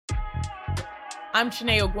I'm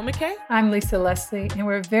Shanae Ogwumike. I'm Lisa Leslie, and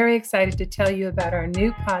we're very excited to tell you about our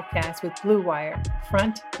new podcast with Blue Wire,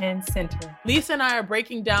 Front and Center. Lisa and I are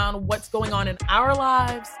breaking down what's going on in our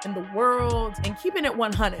lives, in the world, and keeping it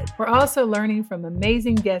 100. We're also learning from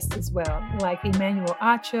amazing guests as well, like Emmanuel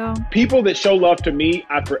Acho. People that show love to me,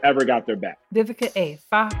 I forever got their back. Vivica A.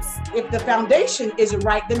 Fox. If the foundation isn't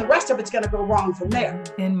right, then the rest of it's going to go wrong from there.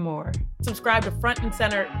 And more. Subscribe to Front and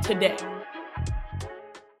Center today.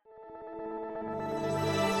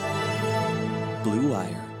 Blue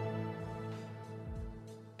Wire.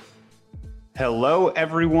 Hello,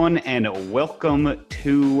 everyone, and welcome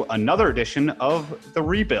to another edition of The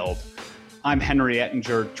Rebuild. I'm Henry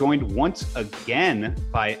Ettinger, joined once again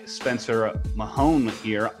by Spencer Mahone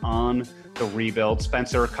here on The Rebuild.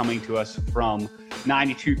 Spencer coming to us from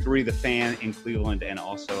 92.3 The Fan in Cleveland, and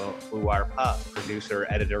also Blue Wire producer,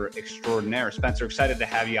 editor extraordinaire. Spencer, excited to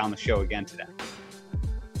have you on the show again today.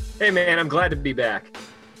 Hey, man, I'm glad to be back.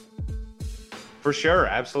 For sure.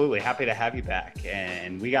 Absolutely. Happy to have you back.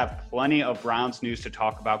 And we got plenty of Browns news to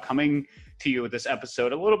talk about coming to you with this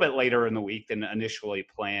episode a little bit later in the week than initially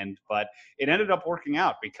planned. But it ended up working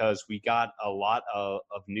out because we got a lot of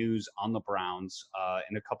news on the Browns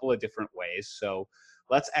in a couple of different ways. So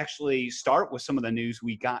let's actually start with some of the news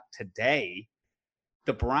we got today.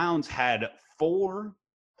 The Browns had 4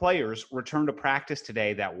 players return to practice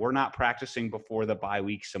today that were not practicing before the bye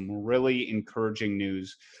week. Some really encouraging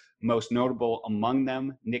news. Most notable among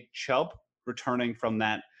them, Nick Chubb, returning from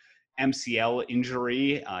that MCL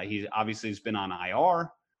injury. He obviously has been on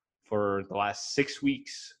IR for the last 6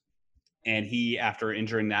 weeks, and he, after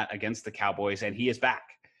injuring that against the Cowboys, and he is back.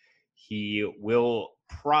 He will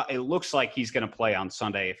it looks like he's going to play on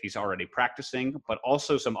Sunday if he's already practicing, but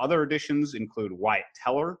also some other additions include Wyatt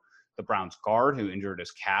Teller, the Browns guard who injured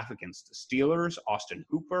his calf against the Steelers. Austin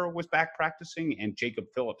Hooper was back practicing, and Jacob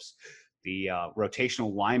Phillips, the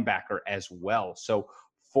rotational linebacker as well. So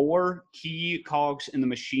 4 key cogs in the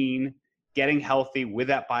machine getting healthy with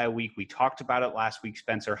that bye week. We talked about it last week,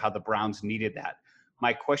 Spencer, how the Browns needed that.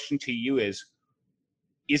 My question to you is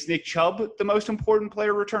Nick Chubb the most important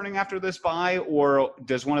player returning after this bye, or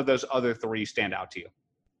does one of those other 3 stand out to you?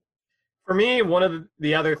 For me, one of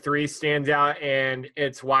the other 3 stands out, and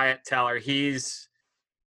it's Wyatt Teller. He's,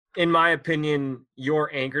 in my opinion,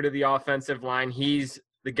 your anchor to the offensive line. He's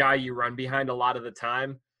the guy you run behind a lot of the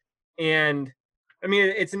time. And, I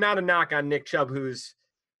mean, it's not a knock on Nick Chubb, who's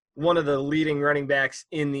one of the leading running backs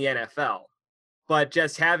in the NFL. But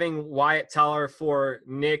just having Wyatt Teller for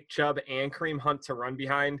Nick Chubb and Kareem Hunt to run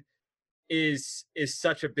behind is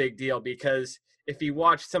such a big deal, because if you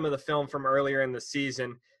watch some of the film from earlier in the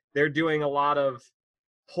season, they're doing a lot of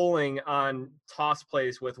pulling on toss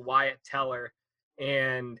plays with Wyatt Teller,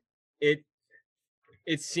 and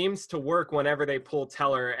it seems to work whenever they pull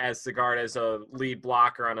Teller as the guard, as a lead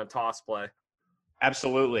blocker on a toss play.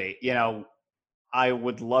 Absolutely. You know, I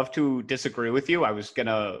would love to disagree with you. I was going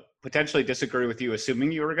to potentially disagree with you,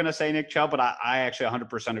 assuming you were going to say Nick Chubb, but I actually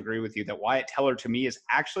 100% agree with you that Wyatt Teller, to me, is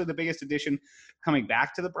actually the biggest addition coming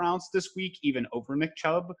back to the Browns this week, even over Nick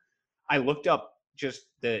Chubb. I looked up just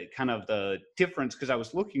the kind of the difference, because I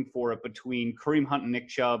was looking for it between Kareem Hunt and Nick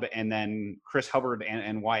Chubb, and then Chris Hubbard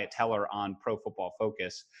and Wyatt Teller on Pro Football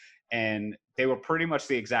Focus. And they were pretty much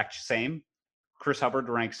the exact same. Chris Hubbard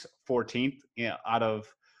ranks 14th out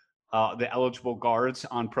of the eligible guards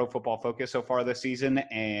on Pro Football Focus so far this season.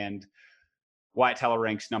 And Wyatt Teller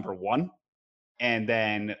ranks number 1. And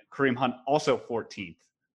then Kareem Hunt also 14th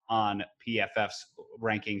on PFF's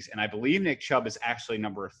rankings. And I believe Nick Chubb is actually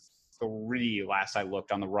number 3 last I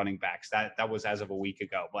looked on the running backs. That was as of a week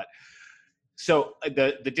ago. But so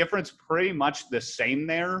the difference pretty much the same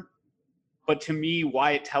there. But to me,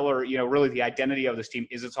 Wyatt Teller, really the identity of this team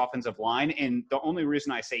is its offensive line. And the only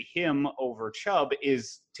reason I say him over Chubb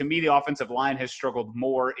is, to me, the offensive line has struggled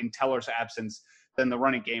more in Teller's absence than the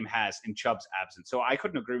running game has in Chubb's absence. So I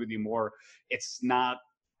couldn't agree with you more. It's not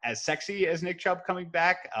as sexy as Nick Chubb coming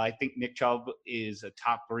back. I think Nick Chubb is a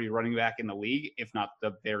top 3 running back in the league, if not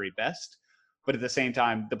the very best. But at the same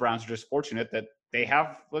time, the Browns are just fortunate that they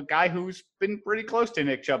have a guy who's been pretty close to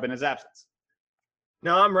Nick Chubb in his absence.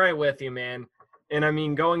 No, I'm right with you, man. And I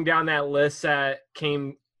mean, going down that list that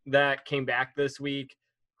came back this week,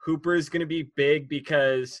 Hooper is going to be big,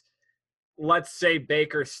 because let's say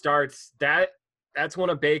Baker starts, that's one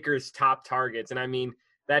of Baker's top targets. And I mean,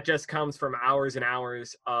 that just comes from hours and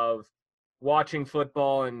hours of watching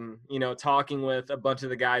football and, talking with a bunch of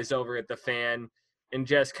the guys over at the Fan, and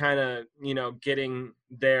just kind of, getting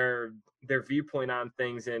their viewpoint on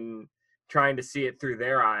things and trying to see it through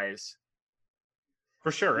their eyes.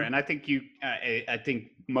 For sure. And I think I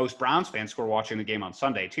think most Browns fans who are watching the game on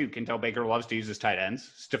Sunday too can tell Baker loves to use his tight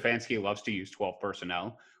ends. Stefanski loves to use 12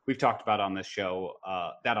 personnel. We've talked about on this show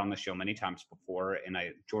many times before. And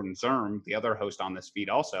Jordan Zerm, the other host on this feed,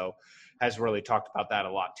 also has really talked about that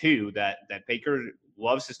a lot too, that Baker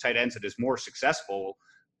loves his tight ends and is more successful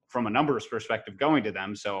from a numbers perspective going to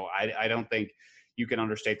them. So I don't think you can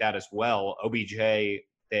understate that as well. OBJ,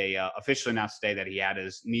 they officially announced today that he had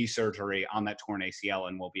his knee surgery on that torn ACL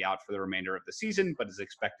and will be out for the remainder of the season, but is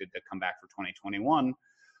expected to come back for 2021.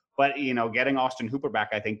 But, getting Austin Hooper back,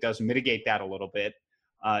 I think, does mitigate that a little bit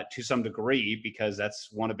to some degree, because that's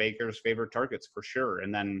one of Baker's favorite targets for sure.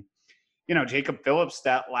 And then, Jacob Phillips,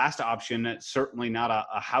 that last option, certainly not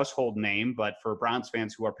a household name, but for Browns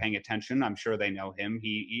fans who are paying attention, I'm sure they know him.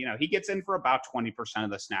 He gets in for about 20% of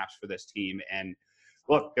the snaps for this team. And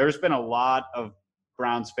look, there's been a lot of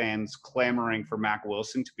Browns fans clamoring for Mack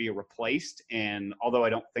Wilson to be replaced. And although I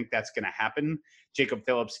don't think that's going to happen, Jacob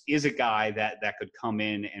Phillips is a guy that could come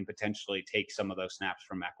in and potentially take some of those snaps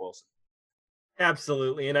from Mack Wilson.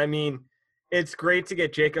 Absolutely. And I mean, it's great to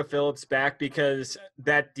get Jacob Phillips back because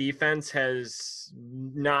that defense has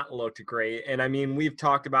not looked great. And I mean, we've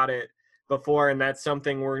talked about it before, and that's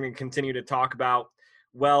something we're going to continue to talk about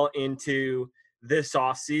well into this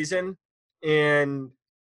offseason. And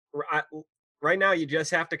right now, you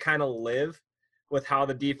just have to kind of live with how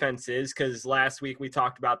the defense is, because last week we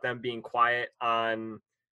talked about them being quiet on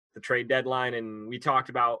the trade deadline, and we talked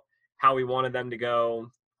about how we wanted them to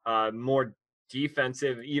go more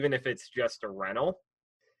defensive, even if it's just a rental.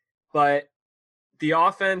 But the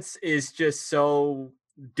offense is just so,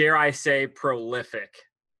 dare I say, prolific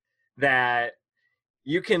that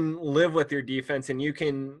you can live with your defense and you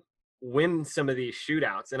can win some of these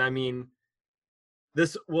shootouts. And I mean,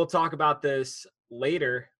 we'll talk about this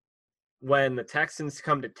later when the Texans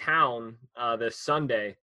come to town this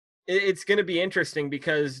Sunday. It's going to be interesting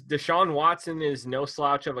because Deshaun Watson is no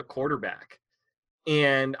slouch of a quarterback.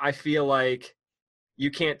 And I feel like you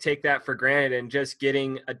can't take that for granted, and just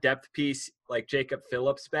getting a depth piece like Jacob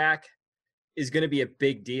Phillips back is going to be a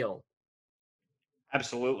big deal.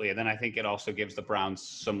 Absolutely. And then I think it also gives the Browns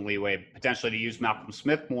some leeway potentially to use Malcolm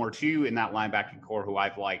Smith more too in that linebacking core, who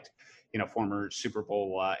I've liked. Former Super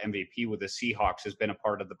Bowl MVP with the Seahawks, has been a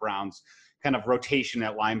part of the Browns kind of rotation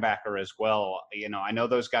at linebacker as well. I know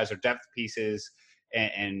those guys are depth pieces,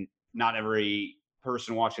 and not every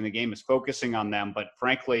person watching the game is focusing on them. But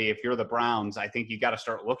frankly, if you're the Browns, I think you got to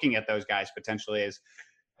start looking at those guys potentially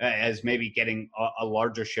as maybe getting a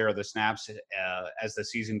larger share of the snaps as the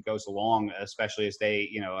season goes along, especially as they,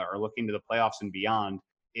 are looking to the playoffs and beyond.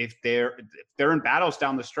 If they're in battles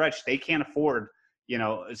down the stretch, they can't afford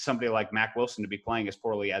somebody like Mack Wilson to be playing as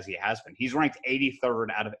poorly as he has been. He's ranked 83rd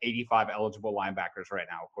out of 85 eligible linebackers right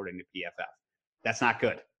now, according to PFF. That's not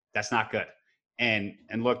good. That's not good. And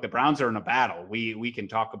look, the Browns are in a battle. We can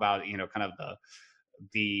talk about, kind of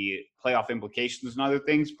the playoff implications and other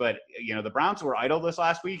things, but the Browns were idle this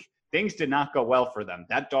last week. Things did not go well for them.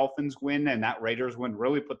 That Dolphins win and that Raiders win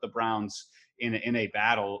really put the Browns in a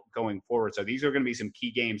battle going forward. So these are going to be some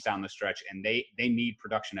key games down the stretch, and they need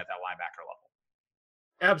production at that linebacker level.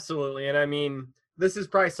 Absolutely. And I mean, this is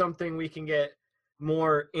probably something we can get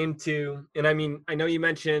more into. And I mean, I know you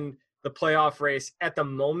mentioned the playoff race. At the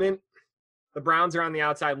moment, the Browns are on the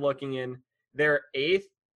outside looking in. They're 8th.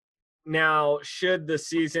 Now, should the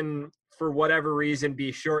season, for whatever reason,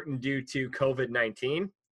 be shortened due to COVID-19,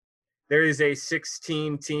 there is a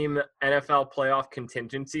 16-team NFL playoff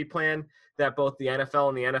contingency plan that both the NFL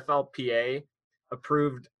and the NFLPA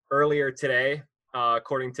approved earlier today,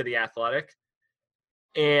 according to The Athletic.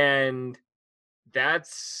 And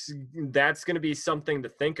that's going to be something to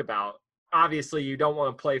think about. Obviously, you don't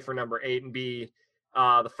want to play for number 8 and be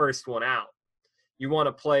the first one out. You want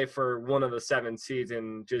to play for one of the 7 seeds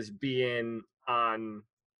and just be in on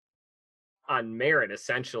merit,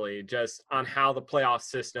 essentially, just on how the playoff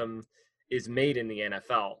system is made in the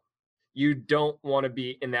NFL. You don't want to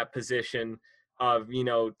be in that position of,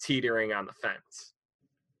 teetering on the fence.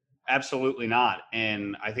 Absolutely not.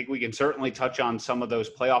 And I think we can certainly touch on some of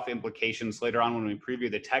those playoff implications later on when we preview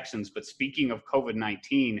the Texans. But speaking of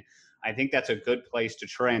COVID-19, I think that's a good place to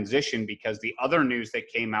transition, because the other news that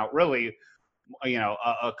came out really,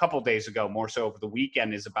 a couple days ago, more so over the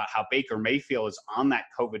weekend, is about how Baker Mayfield is on that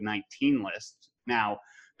COVID-19 list. Now,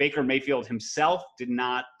 Baker Mayfield himself did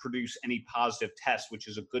not produce any positive tests, which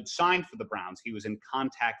is a good sign for the Browns. He was in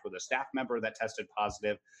contact with a staff member that tested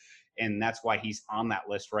positive, and that's why he's on that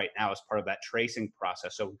list right now as part of that tracing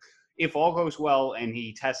process. So if all goes well and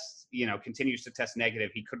he tests, continues to test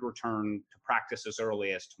negative, he could return to practice as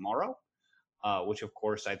early as tomorrow. which of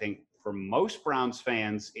course I think for most Browns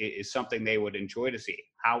fans is something they would enjoy to see.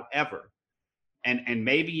 However, and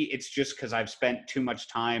maybe it's just because I've spent too much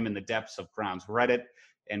time in the depths of Browns Reddit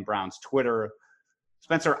and Browns Twitter,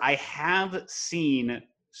 Spencer, I have seen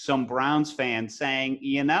some Browns fans saying,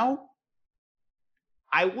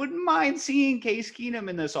 I wouldn't mind seeing Case Keenum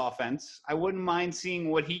in this offense. I wouldn't mind seeing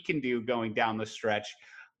what he can do going down the stretch.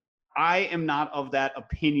 I am not of that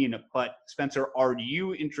opinion, but Spencer, are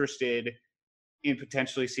you interested in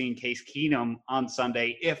potentially seeing Case Keenum on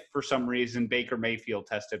Sunday if for some reason Baker Mayfield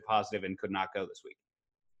tested positive and could not go this week?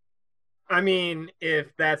 I mean,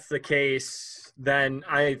 if that's the case, then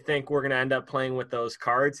I think we're going to end up playing with those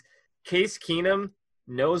cards. Case Keenum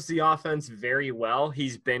knows the offense very well.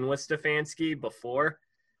 He's been with Stefanski before.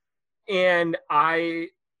 And I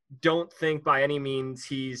don't think by any means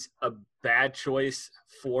he's a bad choice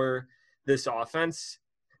for this offense.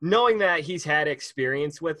 Knowing that he's had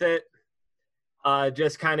experience with it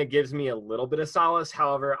just kind of gives me a little bit of solace.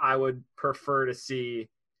 However, I would prefer to see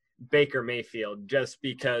Baker Mayfield just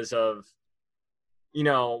because of,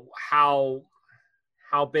 how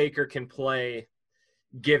Baker can play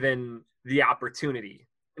given the opportunity.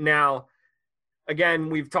 Now, again,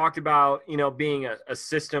 we've talked about, being a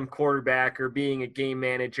system quarterback or being a game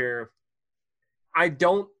manager. I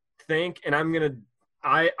don't think, and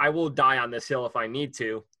I will die on this hill if I need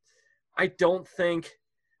to. I don't think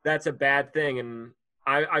that's a bad thing. And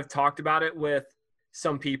I've talked about it with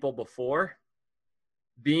some people before.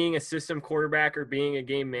 Being a system quarterback or being a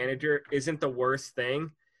game manager isn't the worst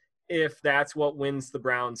thing if that's what wins the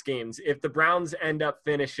Browns games. If the Browns end up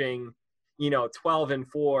finishing, 12-4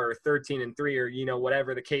 or 13-3 or,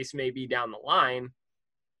 whatever the case may be down the line,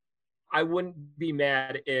 I wouldn't be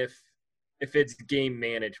mad if it's game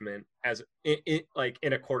management as like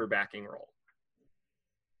in a quarterbacking role.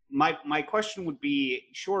 My question would be,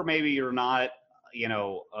 sure, maybe you're not, you're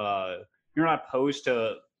not opposed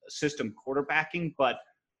to system quarterbacking, but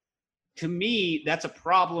to me, that's a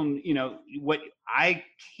problem. What I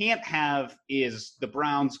can't have is the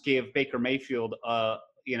Browns give Baker Mayfield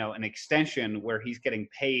an extension where he's getting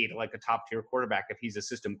paid like a top tier quarterback if he's a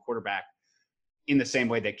system quarterback in the same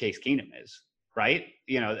way that Case Keenum is, right?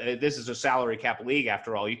 This is a salary cap league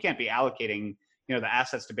after all. You can't be allocating, the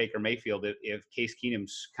assets to Baker Mayfield if Case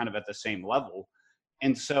Keenum's kind of at the same level.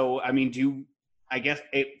 And so, I mean, I guess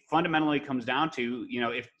it fundamentally comes down to,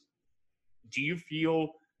 do you feel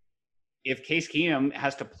if Case Keenum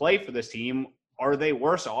has to play for this team, are they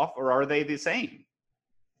worse off or are they the same?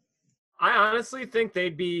 I honestly think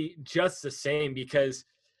they'd be just the same because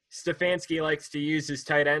Stefanski likes to use his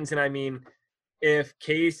tight ends. And I mean, if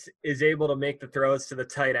Case is able to make the throws to the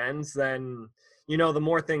tight ends, then, the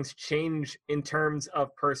more things change in terms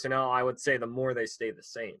of personnel, I would say the more they stay the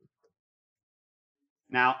same.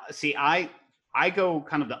 Now, see, I go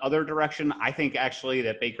kind of the other direction. I think actually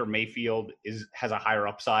that Baker Mayfield has a higher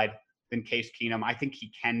upside than Case Keenum. I think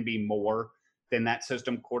he can be more than that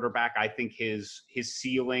system quarterback. I think his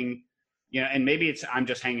ceiling, and maybe I'm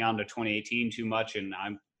just hanging on to 2018 too much. And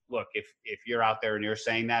if you're out there and you're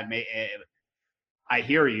saying that, I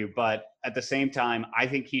hear you, but at the same time, I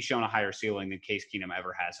think he's shown a higher ceiling than Case Keenum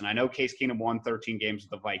ever has. And I know Case Keenum won 13 games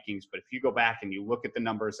with the Vikings, but if you go back and you look at the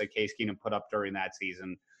numbers that Case Keenum put up during that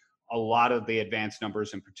season, a lot of the advanced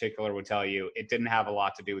numbers in particular would tell you it didn't have a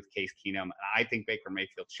lot to do with Case Keenum. I think Baker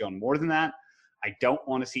Mayfield's shown more than that. I don't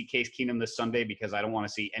want to see Case Keenum this Sunday because I don't want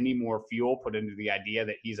to see any more fuel put into the idea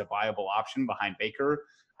that he's a viable option behind Baker.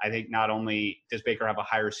 I think not only does Baker have a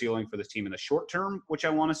higher ceiling for this team in the short term, which I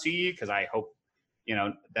want to see because I hope,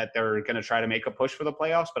 that they're going to try to make a push for the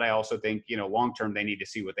playoffs, but I also think, long term they need to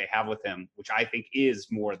see what they have with him, which I think is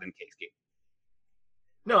more than Case Keenum.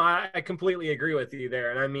 No, I completely agree with you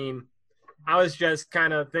there. And I mean, I was just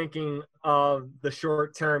kind of thinking of the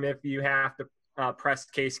short term if you have to press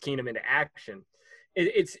Case Keenum into action.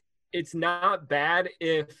 It's not bad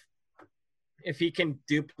if he can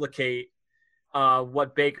duplicate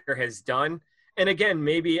what Baker has done. And again,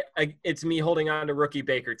 maybe it's me holding on to rookie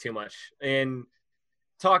Baker too much. And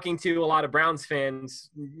talking to a lot of Browns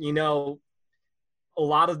fans, a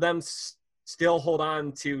lot of them still hold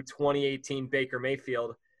on to 2018 Baker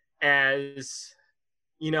Mayfield as,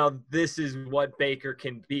 this is what Baker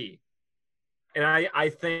can be. And I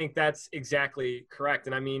think that's exactly correct.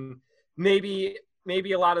 And I mean, maybe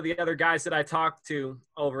a lot of the other guys that I talked to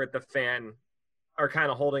over at the Fan are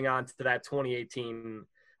kind of holding on to that 2018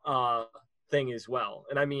 thing as well.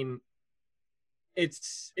 And I mean,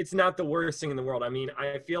 it's not the worst thing in the world. I mean,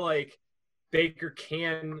 I feel like Baker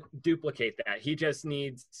can duplicate that. He just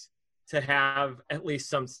needs to have at least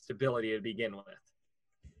some stability to begin with.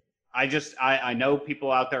 I know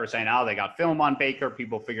people out there are saying, oh, they got film on Baker.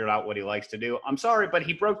 People figured out what he likes to do. I'm sorry, but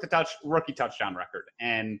he broke the rookie touchdown record.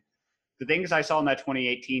 And the things I saw in that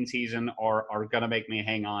 2018 season are going to make me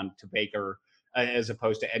hang on to Baker as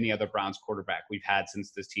opposed to any other Browns quarterback we've had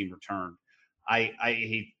since this team returned. I'm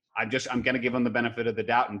going to give him the benefit of the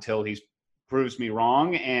doubt until he proves me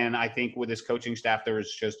wrong. And I think with his coaching staff,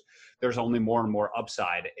 there's only more and more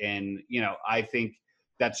upside. And, I think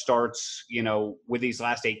that starts, with these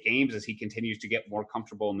last 8 games as he continues to get more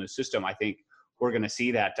comfortable in the system. I think we're going to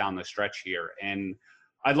see that down the stretch here. And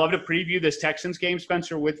I'd love to preview this Texans game,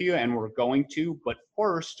 Spencer, with you, and we're going to. But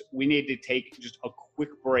first, we need to take just a quick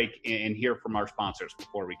break and hear from our sponsors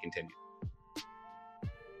before we continue.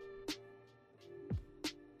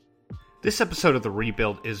 This episode of The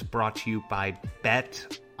Rebuild is brought to you by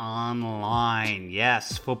Bet Online.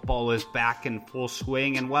 Yes, football is back in full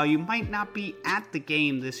swing, and while you might not be at the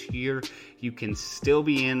game this year, you can still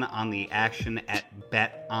be in on the action at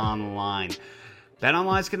Bet Online.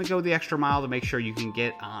 BetOnline is going to go the extra mile to make sure you can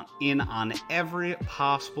get in on every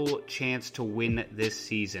possible chance to win this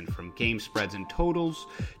season. From game spreads and totals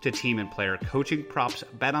to team and player coaching props,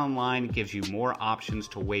 BetOnline gives you more options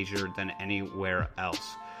to wager than anywhere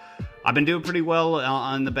else. I've been doing pretty well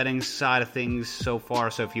on the betting side of things so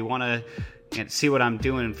far, so if you want to see what I'm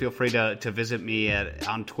doing, feel free to visit me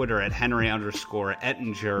on Twitter at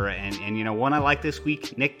Henry_Ettinger. And one I like this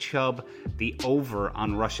week, Nick Chubb, the over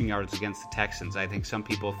on rushing yards against the Texans. I think some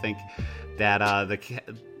people think that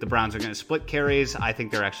the Browns are going to split carries. I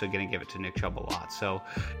think they're actually going to give it to Nick Chubb a lot. So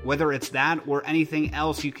whether it's that or anything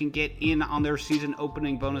else, you can get in on their season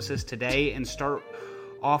opening bonuses today and start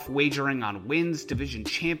off wagering on wins, division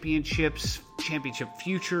championships, championship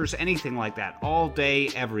futures, anything like that, all day,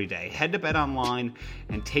 every day. Head to BetOnline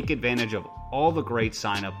and take advantage of all the great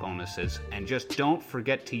sign-up bonuses. And just don't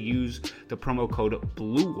forget to use the promo code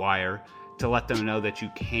BLUEWIRE to let them know that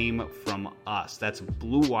you came from us. That's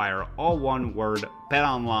BLUEWIRE, all one word.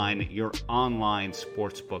 BetOnline, your online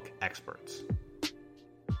sportsbook experts.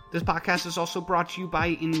 This podcast is also brought to you by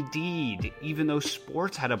Indeed. Even though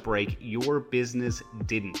sports had a break, your business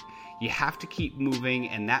didn't. You have to keep moving,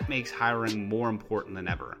 and that makes hiring more important than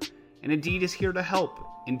ever. And Indeed is here to help.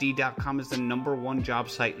 Indeed.com is the #1 job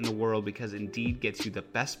site in the world because Indeed gets you the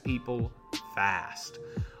best people fast.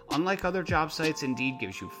 Unlike other job sites, Indeed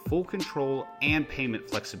gives you full control and payment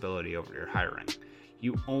flexibility over your hiring.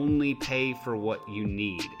 You only pay for what you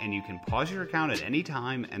need, and you can pause your account at any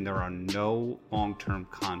time, and there are no long-term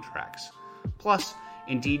contracts. Plus,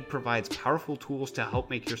 Indeed provides powerful tools to help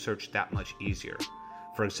make your search that much easier.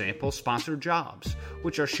 For example, sponsored jobs,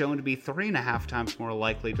 which are shown to be 3.5 times more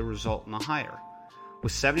likely to result in a hire.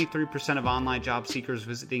 With 73% of online job seekers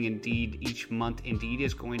visiting Indeed each month, Indeed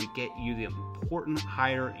is going to get you the important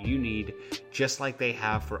hire you need, just like they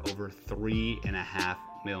have for over 3.5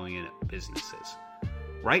 million businesses.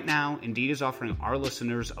 Right now, Indeed is offering our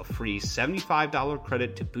listeners a free $75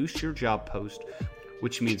 credit to boost your job post,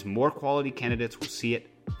 which means more quality candidates will see it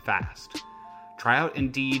fast. Try out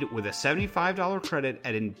Indeed with a $75 credit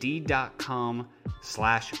at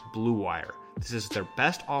Indeed.com/BlueWire. This is their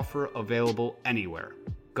best offer available anywhere.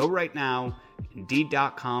 Go right now,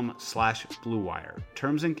 Indeed.com/BlueWire.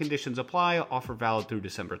 Terms and conditions apply. Offer valid through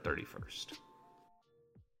December 31st.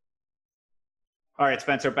 All right,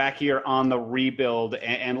 Spencer, back here on The Rebuild.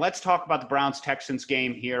 And let's talk about the Browns-Texans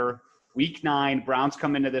game here. Week 9, Browns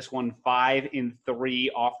come into this one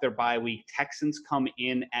 5-3 off their bye week. Texans come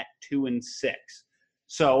in at 2-6.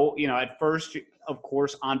 So, at first, of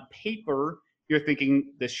course, on paper, you're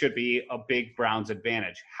thinking this should be a big Browns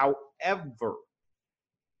advantage. However,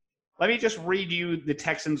 let me just read you the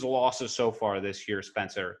Texans' losses so far this year,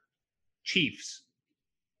 Spencer. Chiefs,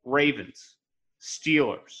 Ravens,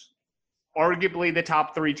 Steelers. Arguably the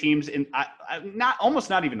top 3 teams in not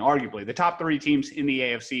even arguably the top 3 teams in the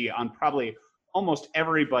AFC on probably almost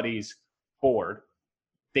everybody's board.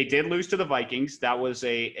 They did lose to the Vikings. That was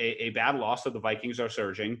a bad loss, so the Vikings are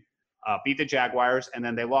surging. Beat the Jaguars, and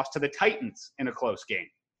then they lost to the Titans in a close game,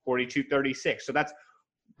 42-36. So that's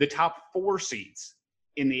the top 4 seeds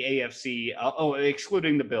in the AFC.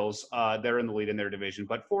 Excluding the Bills, they're in the lead in their division,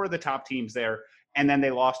 but 4 of the top teams there, and then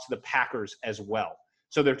they lost to the Packers as well.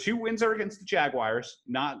 So their 2 wins are against the Jaguars,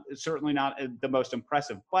 certainly not the most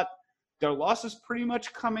impressive, but their losses pretty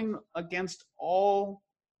much coming against all,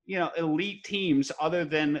 elite teams other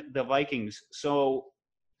than the Vikings. So,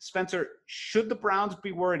 Spencer, should the Browns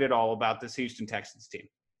be worried at all about this Houston Texans team?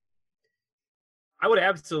 I would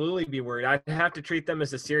absolutely be worried. I'd have to treat them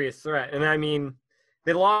as a serious threat. And I mean,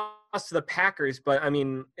 they lost to the Packers, but I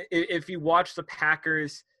mean, if you watch the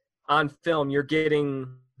Packers on film, you're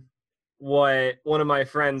getting what one of my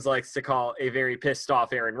friends likes to call a very pissed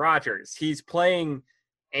off Aaron Rodgers. He's playing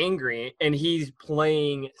angry, and he's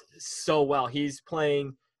playing so well. He's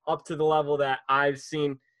playing up to the level that I've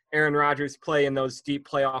seen Aaron Rodgers play in those deep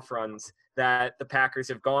playoff runs that the Packers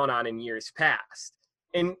have gone on in years past.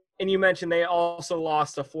 And you mentioned they also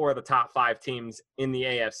lost to 4 of the top 5 teams in the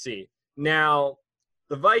AFC. Now,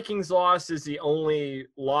 the Vikings loss is the only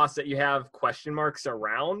loss that you have question marks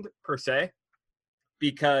around, per se,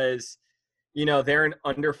 because, they're an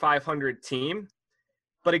under 500 team.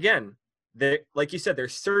 But again, like you said, they're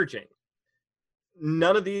surging.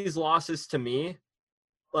 None of these losses to me,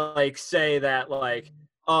 say that,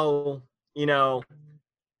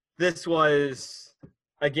 this was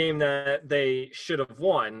a game that they should have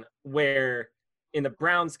won, where in the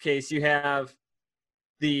Browns case, you have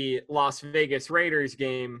the Las Vegas Raiders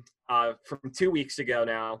game from 2 weeks ago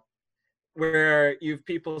now, where you have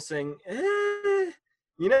people saying,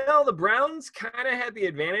 the Browns kind of had the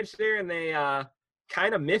advantage there, and they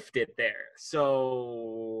kind of miffed it there.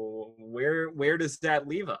 So where does that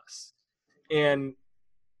leave us? And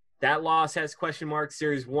that loss has question marks.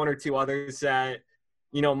 There's 1 or 2 others that,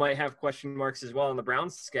 might have question marks as well on the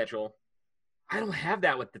Browns schedule. I don't have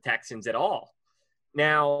that with the Texans at all.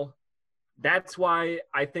 Now, that's why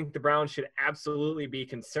I think the Browns should absolutely be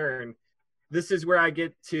concerned. This is where I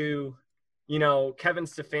get to, Kevin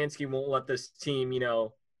Stefanski won't let this team,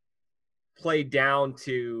 play down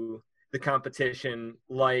to the competition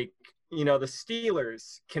like, the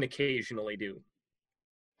Steelers can occasionally do.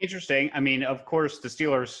 Interesting. I mean, of course, the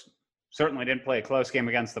Steelers certainly didn't play a close game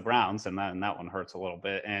against the Browns, and that one hurts a little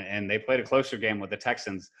bit. And they played a closer game with the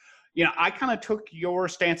Texans. I kind of took your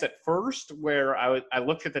stance at first, where I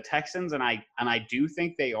looked at the Texans, and I do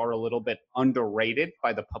think they are a little bit underrated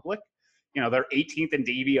by the public. They're 18th in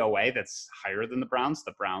DVOA. That's higher than the Browns.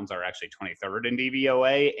 The Browns are actually 23rd in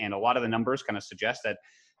DVOA, and a lot of the numbers kind of suggest that,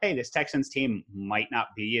 hey, this Texans team might not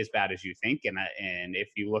be as bad as you think. And if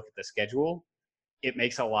you look at the schedule, it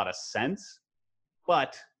makes a lot of sense.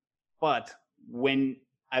 But when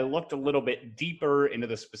I looked a little bit deeper into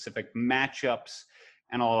the specific matchups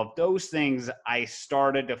and all of those things, I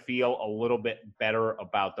started to feel a little bit better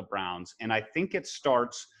about the Browns. And I think it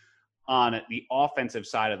starts on the offensive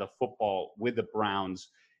side of the football with the Browns.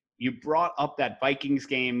 You brought up that Vikings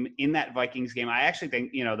game. In that Vikings game, I actually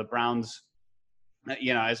think, the Browns,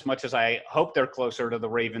 as much as I hope they're closer to the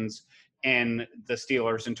Ravens and the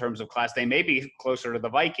Steelers in terms of class, they may be closer to the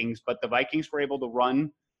Vikings, but the Vikings were able to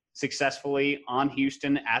run successfully on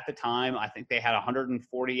Houston at the time. I think they had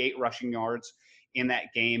 148 rushing yards in that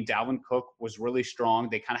game. Dalvin Cook was really strong.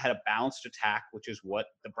 They kind of had a balanced attack, which is what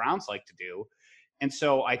the Browns like to do. And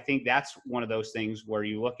so I think that's one of those things where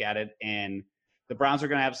you look at it and the Browns are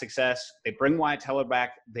going to have success. They bring Wyatt Teller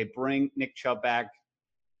back. They bring Nick Chubb back.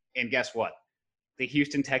 And guess what? The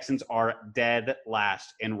Houston Texans are dead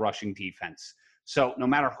last in rushing defense. So no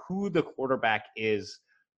matter who the quarterback is,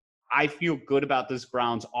 I feel good about this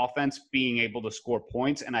Browns offense being able to score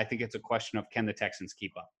points, and I think it's a question of, can the Texans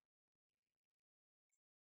keep up?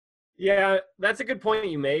 Yeah, that's a good point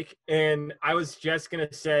you make. And I was just going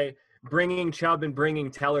to say, bringing Chubb and bringing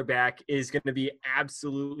Teller back is going to be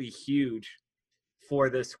absolutely huge for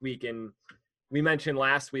this week. And we mentioned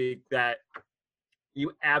last week that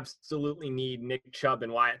you absolutely need Nick Chubb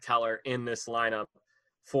and Wyatt Teller in this lineup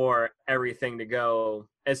for everything to go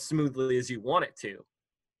as smoothly as you want it to.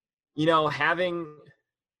 Having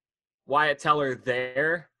Wyatt Teller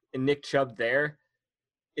there and Nick Chubb there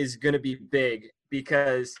is going to be big,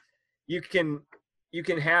 because you can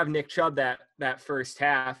have Nick Chubb that first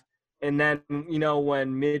half, and then,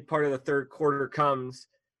 when mid part of the third quarter comes,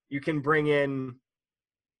 you can bring in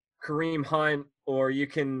Kareem Hunt, or you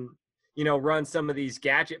can, run some of these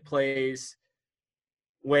gadget plays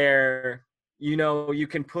where, you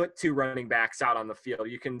can put 2 running backs out on the field.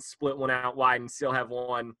 You can split one out wide and still have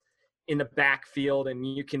one in the backfield,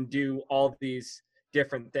 and you can do all these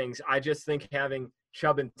different things. I just think having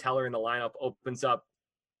Chubb and Teller in the lineup opens up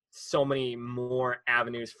so many more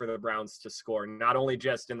avenues for the Browns to score, not only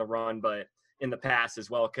just in the run, but in the pass as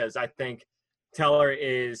well, because I think Teller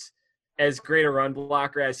is as great a run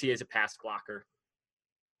blocker as he is a pass blocker.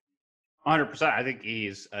 100%. I think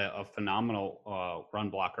he's a phenomenal run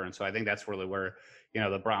blocker. And so I think that's really where,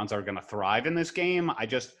 the Browns are going to thrive in this game. I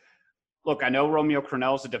know Romeo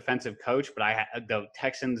Crennel's a defensive coach, but the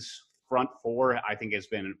Texans front four, I think, has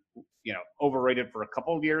been, overrated for a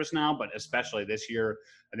couple of years now, but especially this year.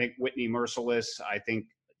 I think Whitney Merciless, I think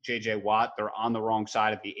J.J. Watt, they're on the wrong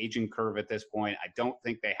side of the aging curve at this point. I don't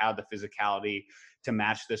think they have the physicality to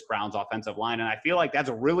match this Browns offensive line. And I feel like that's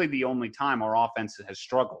really the only time our offense has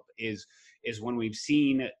struggled is when we've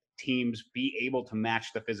seen teams be able to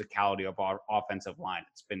match the physicality of our offensive line.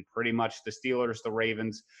 It's been pretty much the Steelers, the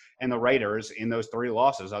Ravens, and the Raiders in those 3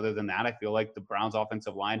 losses. Other than that, I feel like the Browns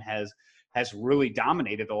offensive line has really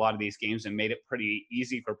dominated a lot of these games and made it pretty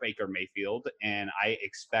easy for Baker Mayfield. And I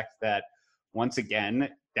expect that once again,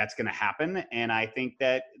 that's going to happen. And I think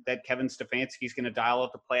that Kevin Stefanski is going to dial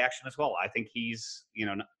up the play action as well. I think he's,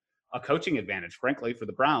 a coaching advantage, frankly, for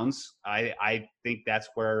the Browns. I think that's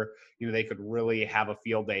where, they could really have a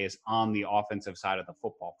field day is on the offensive side of the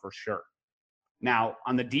football for sure. Now,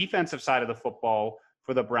 on the defensive side of the football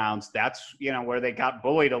for the Browns, that's, where they got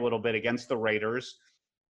bullied a little bit against the Raiders.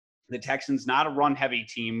 The Texans, not a run-heavy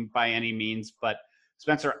team by any means, but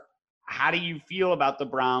Spencer, how do you feel about the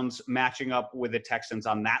Browns matching up with the Texans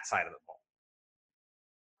on that side of the ball?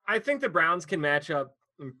 I think the Browns can match up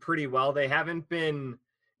pretty well. They haven't been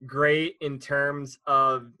great in terms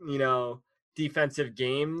of, defensive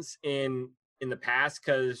games in the past,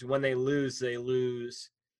 because when they lose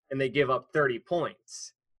and they give up 30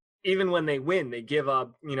 points. Even when they win, they give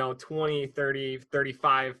up, 20, 30,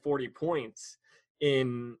 35, 40 points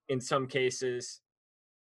in some cases.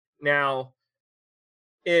 Now,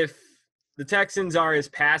 if the Texans are as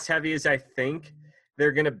pass heavy as I think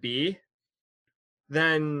they're going to be,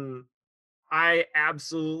 then I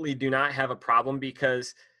absolutely do not have a problem,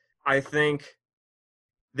 because I think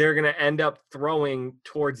they're going to end up throwing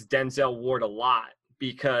towards Denzel Ward a lot,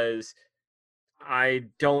 because I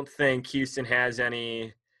don't think Houston has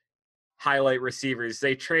any highlight receivers.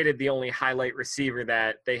 They traded the only highlight receiver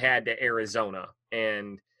that they had to Arizona,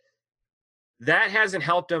 and that hasn't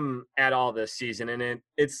helped them at all this season. And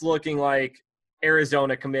it's looking like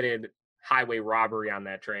Arizona committed highway robbery on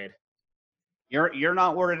that trade. You're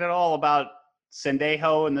not worried at all about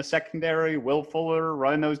Sendejo in the secondary, Will Fuller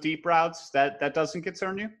running those deep routes? That doesn't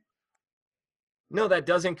concern you? No, that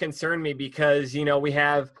doesn't concern me, because, we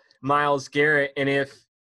have Myles Garrett, and if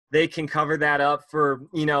they can cover that up for,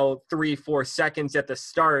 3-4 seconds at the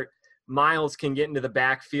start, Myles can get into the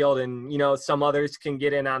backfield, and, some others can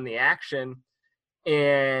get in on the action,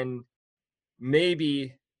 and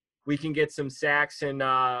maybe we can get some sacks and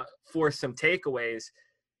force some takeaways.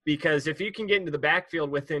 Because if you can get into the backfield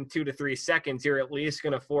within 2 to 3 seconds, you're at least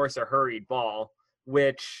going to force a hurried ball,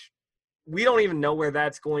 which we don't even know where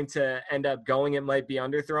that's going to end up going. It might be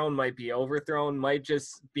underthrown, might be overthrown, might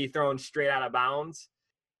just be thrown straight out of bounds.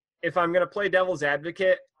 If I'm going to play devil's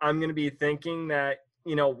advocate, I'm going to be thinking that,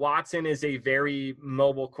 Watson is a very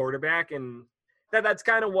mobile quarterback, and that's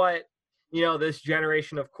kind of what, this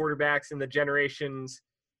generation of quarterbacks and the generations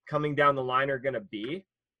coming down the line are going to be.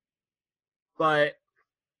 But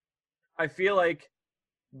I feel like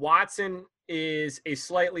Watson is a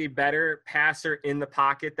slightly better passer in the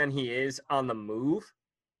pocket than he is on the move.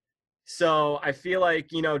 So I feel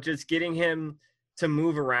like, just getting him to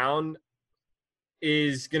move around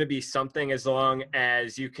is going to be something, as long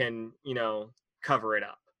as you can, cover it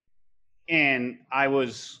up. And I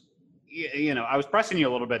was pressing you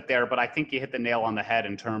a little bit there, but I think you hit the nail on the head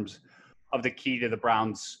in terms of the key to the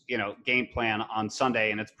Browns, game plan on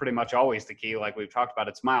Sunday. And it's pretty much always the key. Like we've talked about,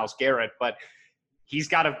 it's Myles Garrett, but he's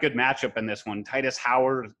got a good matchup in this one. Titus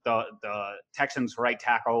Howard, the Texans right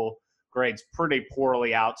tackle, grades pretty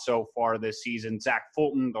poorly out so far this season. Zach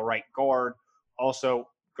Fulton, the right guard, also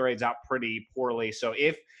grades out pretty poorly. So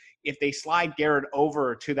if they slide Garrett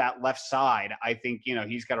over to that left side, I think,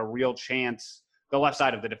 he's got a real chance. The left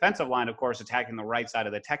side of the defensive line, of course, attacking the right side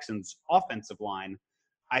of the Texans offensive line.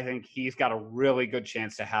 I think he's got a really good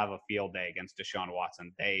chance to have a field day against Deshaun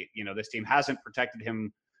Watson. This team hasn't protected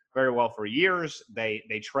him very well for years.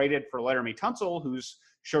 They traded for Laramie Tunsil, who's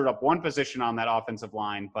shored up one position on that offensive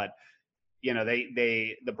line. But,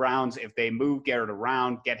 the Browns, if they move Garrett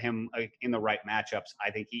around, get him in the right matchups, I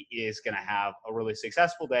think he is going to have a really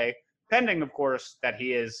successful day, pending, of course, that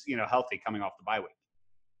he is, healthy coming off the bye week.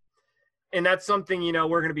 And that's something,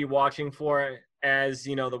 we're going to be watching for as,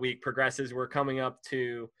 the week progresses. We're coming up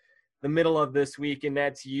to the middle of this week, and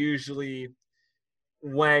that's usually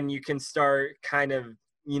when you can start kind of,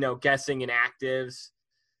 guessing inactives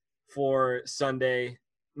for Sunday.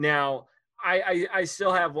 Now, I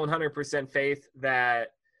still have 100% faith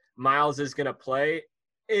that Myles is going to play.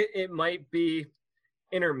 It might be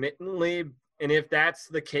intermittently, and if that's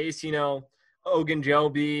the case,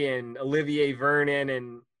 Ogunjobi and Olivier Vernon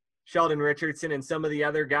and Sheldon Richardson and some of the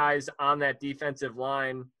other guys on that defensive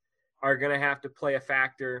line are going to have to play a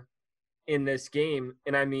factor in this game.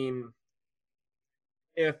 And I mean,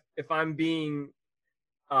 if I'm being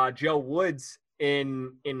Joe Woods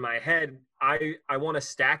in my head, I want to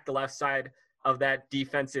stack the left side of that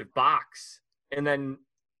defensive box and then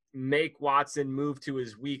make Watson move to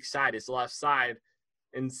his weak side, his left side,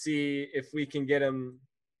 and see if we can get him,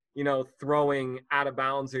 throwing out of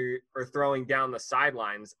bounds or throwing down the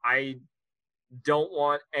sidelines. I don't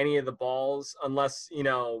want any of the balls unless,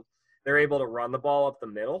 they're able to run the ball up the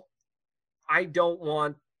middle. I don't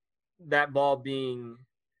want that ball being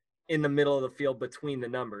in the middle of the field between the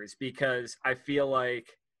numbers, because I feel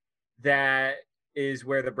like that is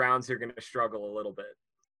where the Browns are going to struggle a little bit.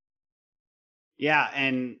 Yeah,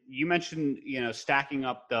 and you mentioned, stacking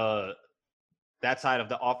up that side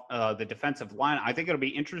of the defensive line. I think it'll be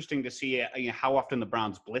interesting to see how often the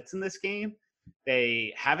Browns blitz in this game.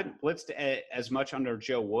 They haven't blitzed as much under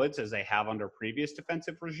Joe Woods as they have under previous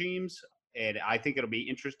defensive regimes. And I think it'll be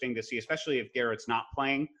interesting to see, especially if Garrett's not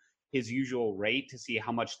playing his usual rate, to see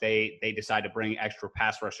how much they decide to bring extra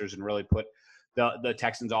pass rushers and really put the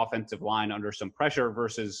Texans offensive line under some pressure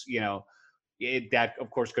versus, that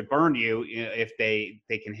of course could burn you if they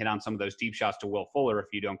can hit on some of those deep shots to Will Fuller if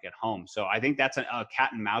you don't get home. So I think that's a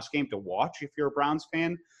cat and mouse game to watch if you're a Browns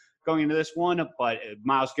fan going into this one. But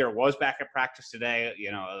Myles Garrett was back at practice today.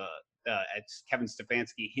 As Kevin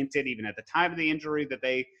Stefanski hinted, even at the time of the injury, that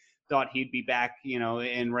they thought he'd be back,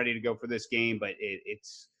 and ready to go for this game. But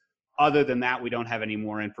it's other than that, we don't have any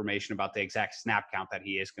more information about the exact snap count that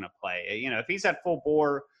he is going to play. If he's at full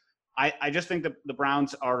bore, I just think that the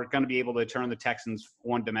Browns are going to be able to turn the Texans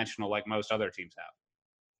one-dimensional like most other teams have.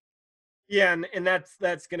 Yeah, and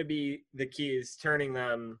that's going to be the key, is turning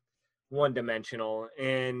them one-dimensional.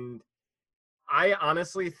 And I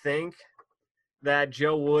honestly think that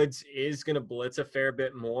Joe Woods is going to blitz a fair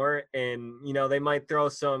bit more. And, they might throw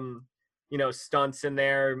some, stunts in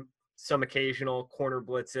there, some occasional corner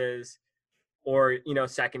blitzes or,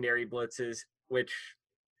 secondary blitzes, which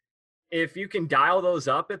if you can dial those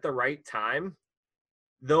up at the right time,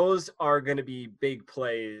 those are going to be big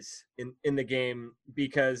plays in the game,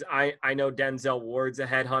 because I know Denzel Ward's a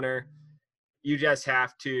headhunter. You just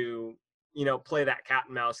have to, play that cat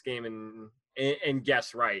and mouse game and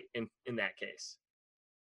guess right in that case.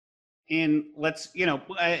 And let's,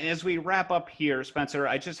 as we wrap up here, Spencer,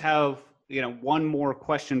 I just have, one more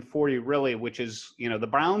question for you, really, which is, the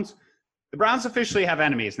Browns officially have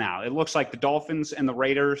enemies now. It looks like the Dolphins and the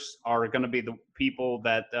Raiders are going to be the people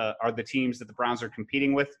that are the teams that the Browns are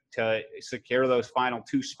competing with to secure those final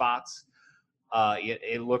two spots.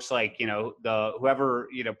 It looks like, whoever,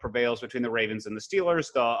 prevails between the Ravens and the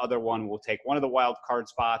Steelers, the other one will take one of the wild card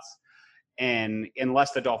spots. And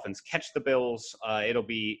unless the Dolphins catch the Bills, it'll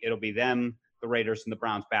be them, the Raiders, and the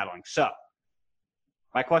Browns battling. So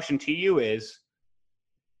my question to you is,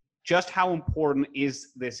 just how important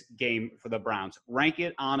is this game for the Browns? Rank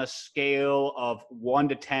it on a scale of 1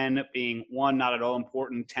 to 10, being 1 not at all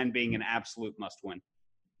important, 10 being an absolute must-win.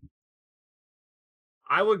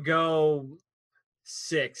 I would go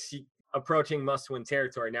 6, approaching must-win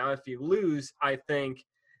territory. Now, if you lose, I think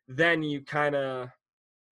then you kind of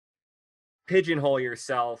pigeonhole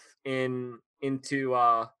yourself into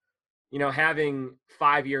having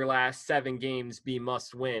 5-year last 7 games be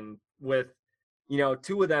must-win, with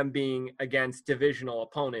 2 of them being against divisional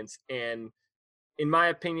opponents. And in my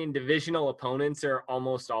opinion, divisional opponents are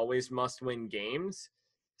almost always must-win games.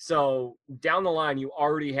 So down the line, you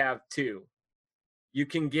already have 2. You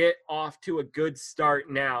can get off to a good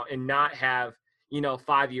start now and not have,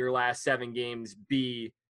 5-year last 7 games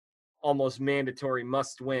be almost mandatory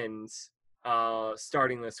must-wins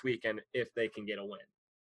starting this weekend if they can get a win.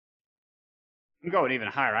 I'm going even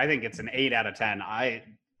higher. I think it's an 8 out of 10.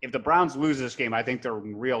 If the Browns lose this game, I think they're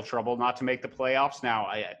in real trouble not to make the playoffs. Now,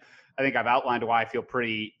 I think I've outlined why I feel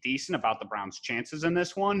pretty decent about the Browns' chances in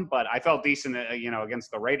this one, but I felt decent, against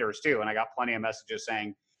the Raiders too, and I got plenty of messages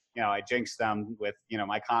saying, I jinxed them with,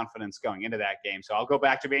 my confidence going into that game. So I'll go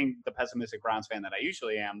back to being the pessimistic Browns fan that I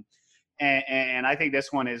usually am, and I think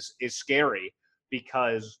this one is scary,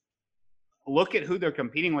 because look at who they're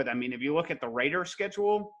competing with. I mean, if you look at the Raiders'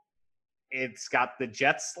 schedule, it's got the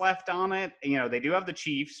Jets left on it. They do have the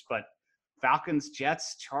Chiefs, but Falcons,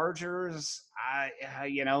 Jets, Chargers,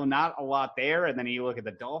 not a lot there. And then you look at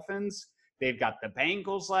the Dolphins, they've got the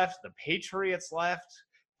Bengals left, the Patriots left,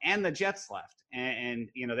 and the Jets left. And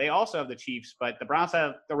they also have the Chiefs, but the Browns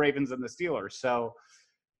have the Ravens and the Steelers. So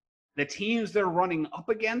the teams they're running up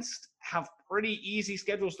against have pretty easy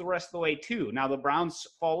schedules the rest of the way too. Now the Browns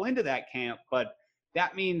fall into that camp, but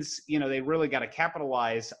that means, they really got to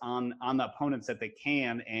capitalize on the opponents that they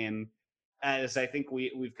can. And as I think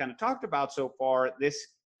we've kind of talked about so far, this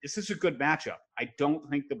is a good matchup. I don't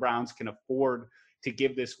think the Browns can afford to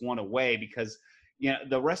give this one away, because,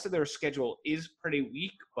 the rest of their schedule is pretty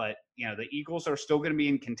weak, but, the Eagles are still going to be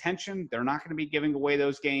in contention. They're not going to be giving away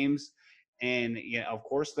those games. And, of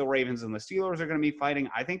course, the Ravens and the Steelers are going to be fighting.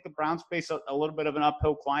 I think the Browns face a little bit of an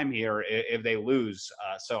uphill climb here if they lose.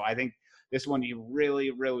 So I think this one you really,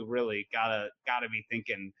 really, really gotta be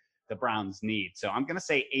thinking the Browns need. So I'm going to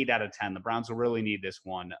say 8 out of 10. The Browns will really need this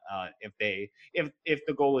one if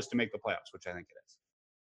the goal is to make the playoffs, which I think it is.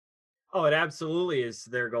 Oh, it absolutely is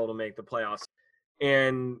their goal to make the playoffs.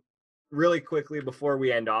 And really quickly before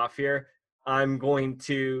we end off here, I'm going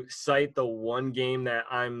to cite the one game that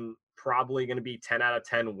I'm probably going to be 10 out of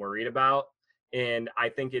 10 worried about. And I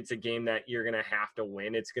think it's a game that you're going to have to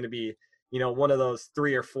win. It's going to be, one of those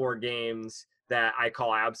 3 or 4 games that I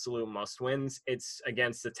call absolute must wins. It's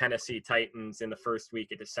against the Tennessee Titans in the first week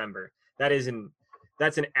of December. That's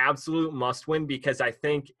an absolute must win because I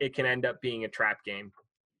think it can end up being a trap game.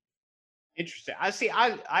 Interesting.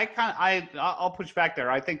 I'll push back there.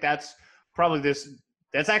 I think that's probably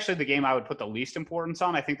that's actually the game I would put the least importance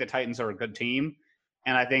on. I think the Titans are a good team.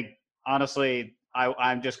 And I think, honestly,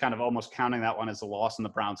 I'm just kind of almost counting that one as a loss in the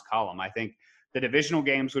Browns column. I think the divisional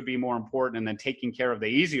games would be more important, and then taking care of the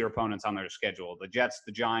easier opponents on their schedule, the Jets,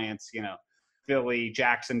 the Giants, Philly,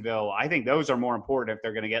 Jacksonville. I think those are more important if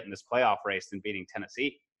they're going to get in this playoff race than beating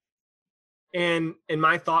Tennessee. And in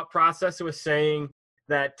my thought process, it was saying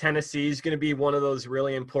that Tennessee is going to be one of those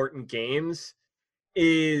really important games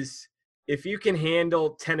is if you can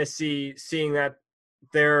handle Tennessee, seeing that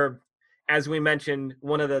they're, as we mentioned,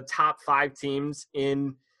 one of the top 5 teams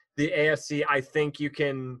in the AFC, I think you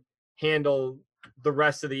can handle the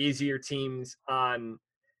rest of the easier teams on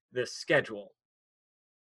the schedule.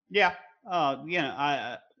 Yeah.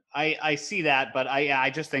 I see that, but I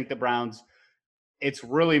just think the Browns, it's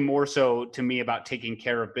really more so to me about taking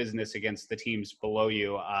care of business against the teams below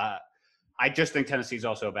you. I just think Tennessee's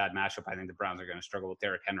also a bad matchup. I think the Browns are going to struggle with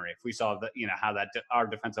Derrick Henry. If we saw how our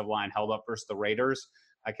defensive line held up versus the Raiders,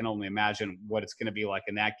 I can only imagine what it's going to be like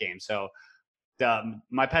in that game. So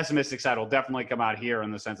my pessimistic side will definitely come out here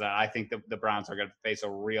in the sense that I think the Browns are going to face a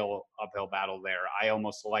real uphill battle there. I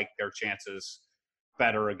almost like their chances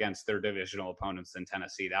better against their divisional opponents than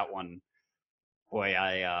Tennessee. That one, boy,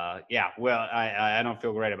 I don't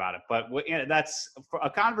feel great about it. But that's a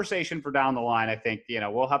conversation for down the line. I think,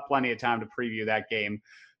 we'll have plenty of time to preview that game,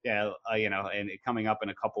 and coming up in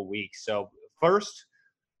a couple weeks. So first,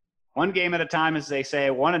 one game at a time, as they say.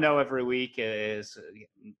 Want to know every week, is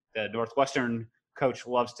the Northwestern coach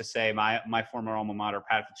loves to say. My former alma mater,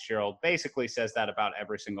 Pat Fitzgerald, basically says that about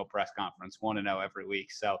every single press conference. Want to know every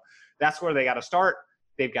week. So that's where they got to start.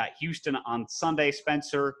 They've got Houston on Sunday,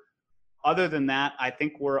 Spencer. Other than that, I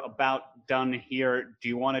think we're about done here. Do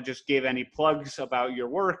you want to just give any plugs about your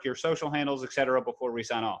work, your social handles, et cetera, before we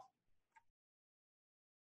sign off?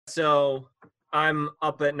 So I'm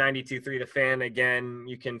up at 92.3 The Fan. Again,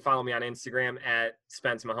 you can follow me on Instagram at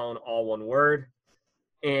Spence Mahone, all one word.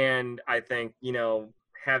 And I think,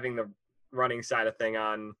 having the running side of thing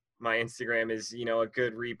on my Instagram is, a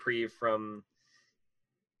good reprieve from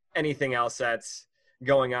anything else that's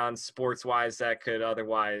going on sports-wise that could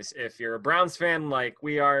otherwise, if you're a Browns fan like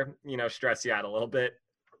we are, stress you out a little bit.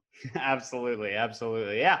 Absolutely.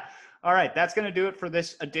 Yeah. All right, that's going to do it for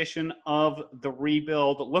this edition of The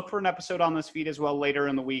Rebuild. Look for an episode on this feed as well later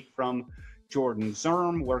in the week from Jordan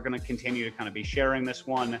Zerm. We're going to continue to kind of be sharing this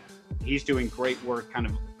one. He's doing great work kind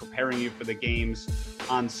of preparing you for the games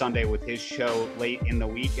on Sunday with his show late in the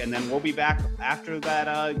week. And then we'll be back after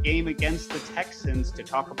that game against the Texans to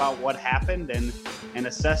talk about what happened and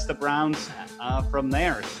assess the Browns from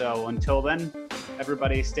there. So until then,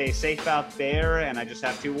 everybody stay safe out there. And I just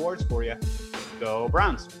have 2 words for you. Go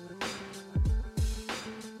Browns.